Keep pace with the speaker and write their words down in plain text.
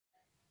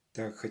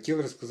Так,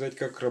 хотел рассказать,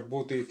 как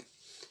работает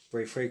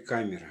Wi-Fi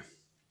камера.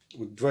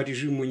 Вот два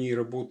режима у ней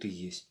работы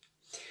есть.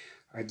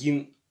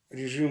 Один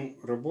режим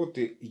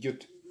работы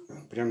идет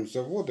прямо с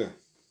завода.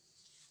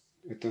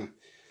 Это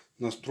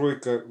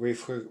настройка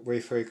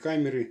Wi-Fi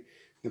камеры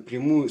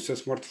напрямую со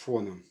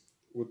смартфоном.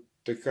 Вот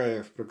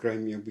такая в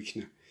программе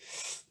обычно.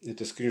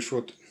 Это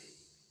скриншот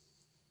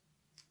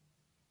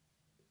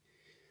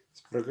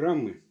с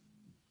программы.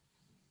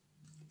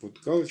 Вот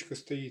галочка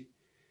стоит.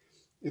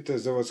 Это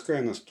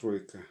заводская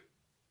настройка.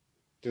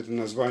 Это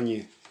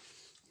название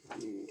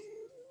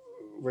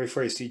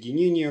Wi-Fi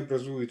соединения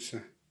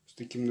образуется с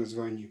таким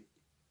названием.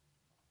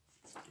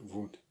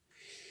 Вот.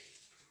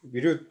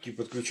 Берете,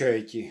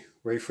 подключаете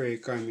Wi-Fi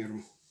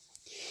камеру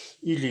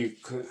или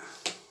к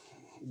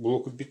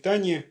блоку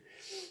питания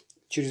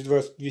через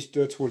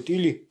 220 вольт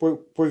или по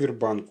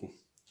повербанку.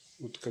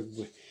 Вот как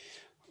бы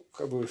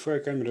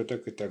Wi-Fi камера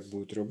так и так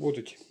будет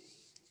работать.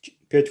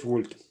 5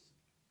 вольт.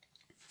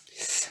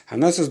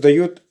 Она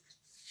создает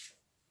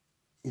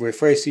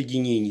Wi-Fi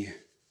соединение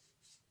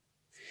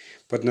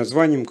под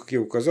названием, как я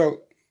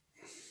указал,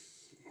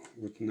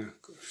 вот на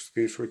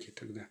скриншоте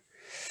тогда.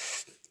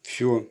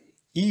 Все.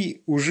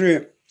 И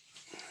уже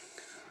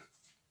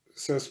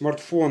со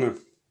смартфона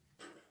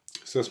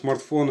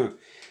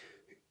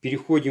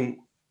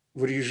переходим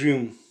в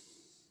режим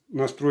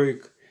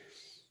настроек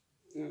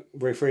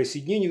Wi-Fi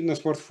соединений на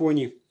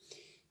смартфоне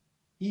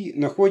и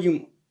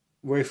находим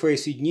Wi-Fi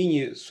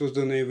соединение,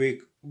 созданное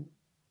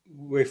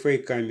Wi-Fi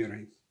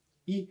камерой,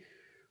 и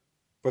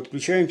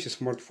подключаемся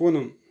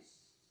смартфоном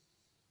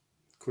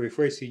к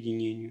Wi-Fi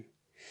соединению.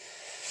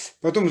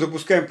 Потом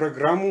запускаем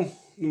программу.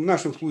 В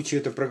нашем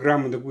случае это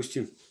программа,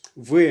 допустим,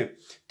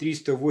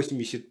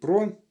 V380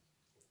 Pro.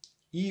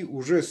 И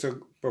уже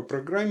по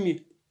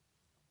программе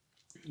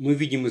мы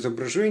видим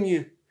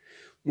изображение.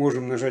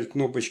 Можем нажать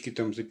кнопочки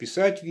там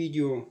 «Записать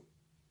видео»,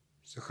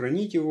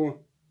 «Сохранить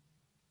его».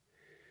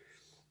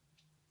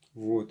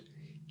 Вот.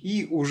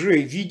 И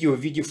уже видео в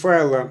виде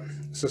файла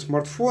со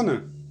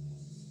смартфона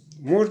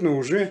можно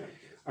уже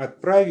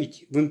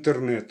отправить в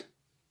интернет.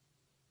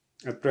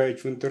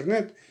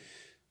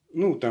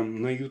 Ну,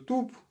 там на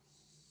YouTube.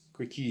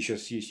 Какие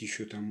сейчас есть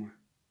еще там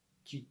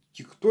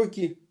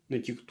тиктоки. На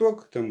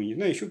тикток. Там, не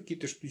знаю, еще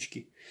какие-то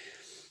штучки.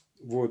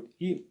 Вот.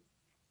 И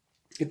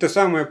это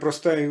самый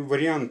простой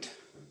вариант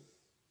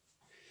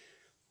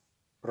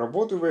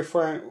работы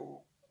Wi-Fi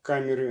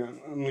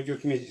камеры. Он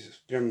идет вместе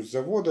прямо с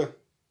завода.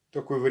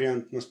 Такой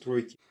вариант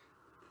настройки.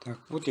 Так,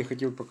 вот я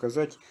хотел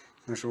показать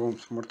на живом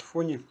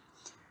смартфоне,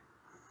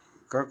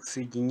 как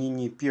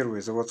соединение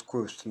первое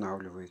заводское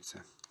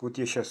устанавливается. Вот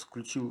я сейчас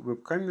включил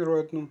веб-камеру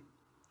одну,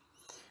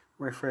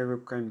 Wi-Fi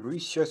веб-камеру, и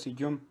сейчас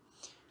идем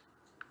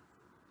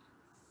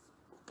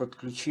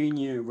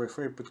подключение,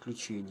 Wi-Fi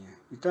подключение.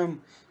 И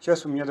там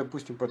сейчас у меня,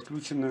 допустим,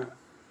 подключено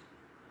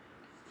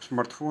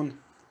смартфон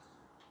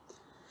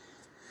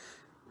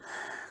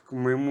к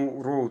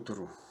моему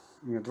роутеру.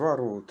 У меня два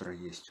роутера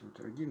есть. Вот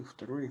один,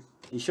 второй.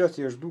 И сейчас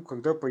я жду,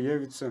 когда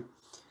появится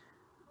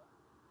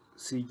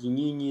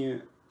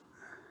соединение,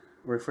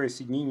 Wi-Fi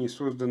соединение,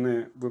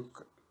 созданное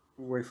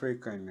Wi-Fi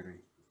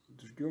камерой.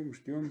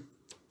 Ждем.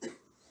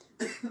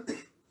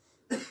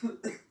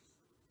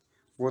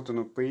 Вот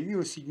оно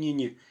появилось,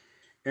 соединение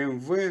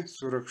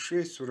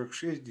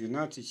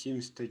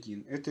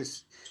MV46461271. Это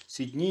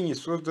соединение,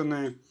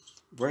 созданное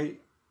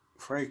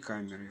Wi-Fi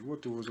камерой.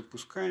 Вот его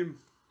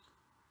запускаем.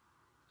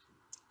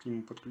 К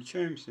нему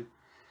подключаемся.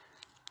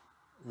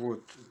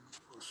 Вот.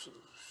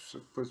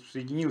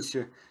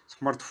 Соединился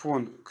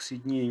смартфон к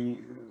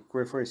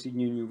Wi-Fi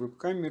соединению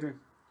веб-камеры.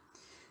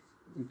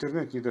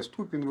 Интернет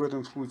недоступен в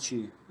этом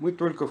случае. Мы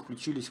только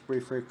включились к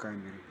Wi-Fi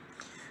камере.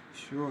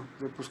 Все.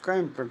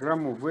 Запускаем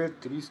программу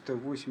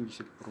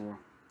V380 Pro,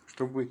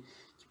 чтобы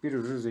теперь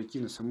уже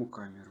зайти на саму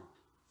камеру.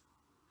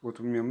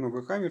 Вот у меня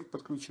много камер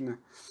подключено.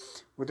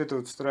 Вот эта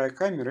вот вторая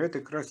камера,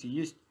 это как раз и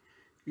есть,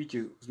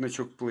 видите,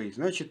 значок Play.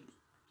 Значит,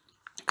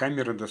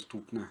 камера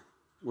доступна.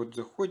 Вот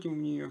заходим в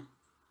нее.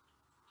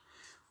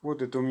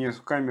 Вот это у меня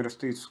камера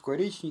стоит в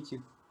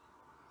скворечнике.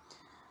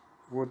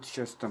 Вот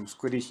сейчас там в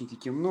скворечнике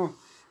темно.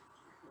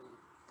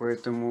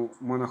 Поэтому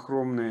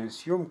монохромная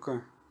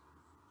съемка.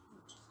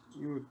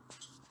 И вот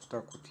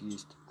так вот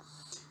есть.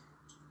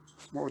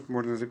 Вот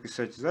можно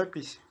записать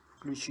запись,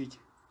 включить.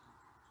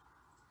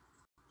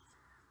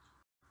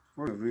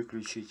 Можно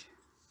выключить.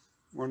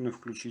 Можно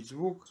включить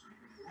звук.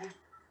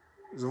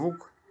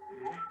 Звук.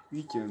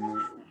 Видите, ну,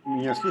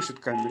 меня слышит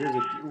камера.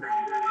 Звук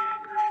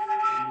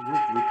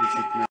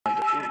выключить надо.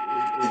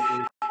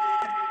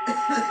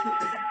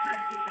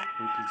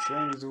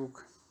 Выключаем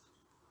звук.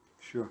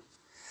 Все.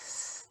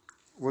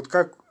 Вот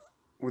как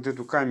вот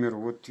эту камеру,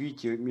 вот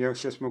видите, я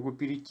сейчас могу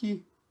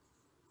перейти,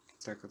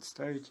 так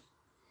отставить,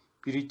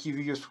 перейти в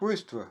ее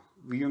свойства,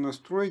 в ее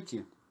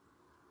настройки.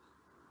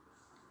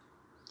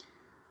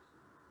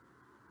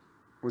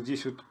 Вот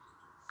здесь вот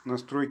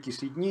настройки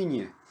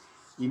соединения.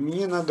 И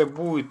мне надо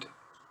будет,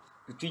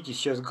 вот видите,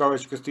 сейчас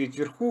галочка стоит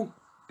вверху,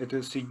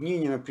 это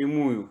соединение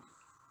напрямую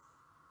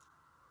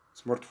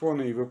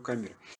смартфона и веб-камеры.